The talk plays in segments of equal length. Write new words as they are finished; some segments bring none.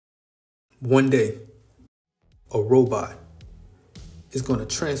One day, a robot is going to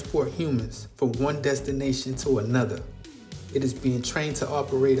transport humans from one destination to another. It is being trained to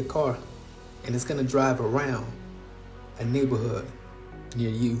operate a car, and it's going to drive around a neighborhood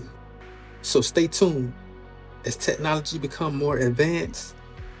near you. So stay tuned as technology becomes more advanced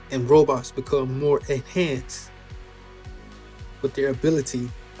and robots become more enhanced with their ability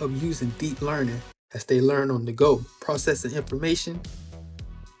of using deep learning as they learn on the go, processing information.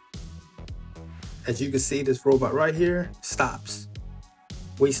 As you can see, this robot right here stops,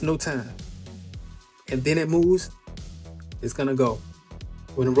 wastes no time, and then it moves. It's gonna go.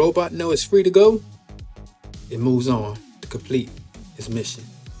 When the robot knows it's free to go, it moves on to complete its mission.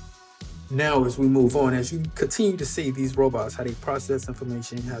 Now, as we move on, as you continue to see these robots, how they process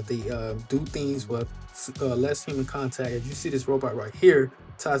information, how they do things with less human contact. As you see this robot right here,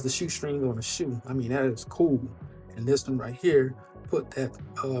 ties the shoestring on a shoe. I mean, that is cool. And this one right here, put that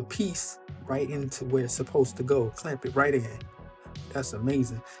piece right into where it's supposed to go, clamp it right in. That's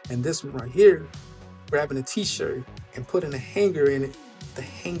amazing. And this one right here, grabbing a t-shirt and putting a hanger in it to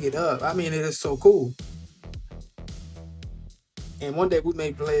hang it up. I mean, it is so cool. And one day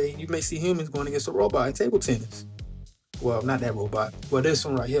you may see humans going against a robot in table tennis. Well, not that robot, but this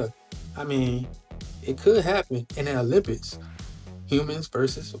one right here. I mean, it could happen in the Olympics. Humans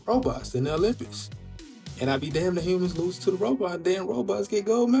versus robots in the Olympics. And I'd be damned if humans lose to the robot, damn robots get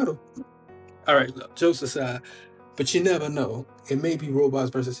gold medal. All right, look, jokes aside, but you never know. It may be robots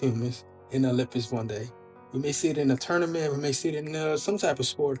versus humans in the Olympics one day. We may see it in a tournament, we may see it in some type of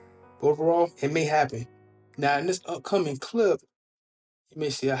sport. But overall, it may happen. Now, in this upcoming clip, you may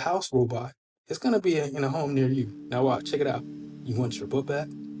see a house robot. It's going to be in a home near you. Now watch, check it out. You want your book back?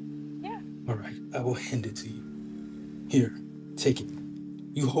 Yeah. All right, I will hand it to you. Here, take it.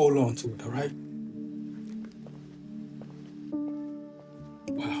 You hold on to it, all right?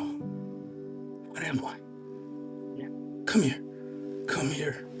 Wow. What am I? Yeah. Come here. Come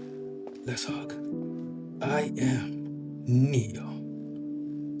here. Let's hug. I am Neo.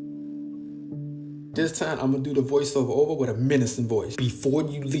 This time, I'm going to do the voiceover over with a menacing voice. Before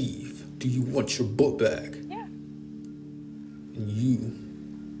you leave, do you want your book back? Yeah. And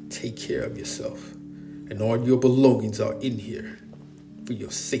you take care of yourself. And all your belongings are in here for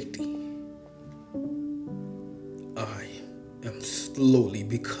your safety. I am slowly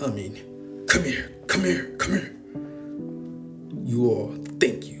becoming... Come here, come here, come here. You all,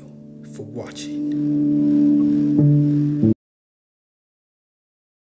 thank you for watching.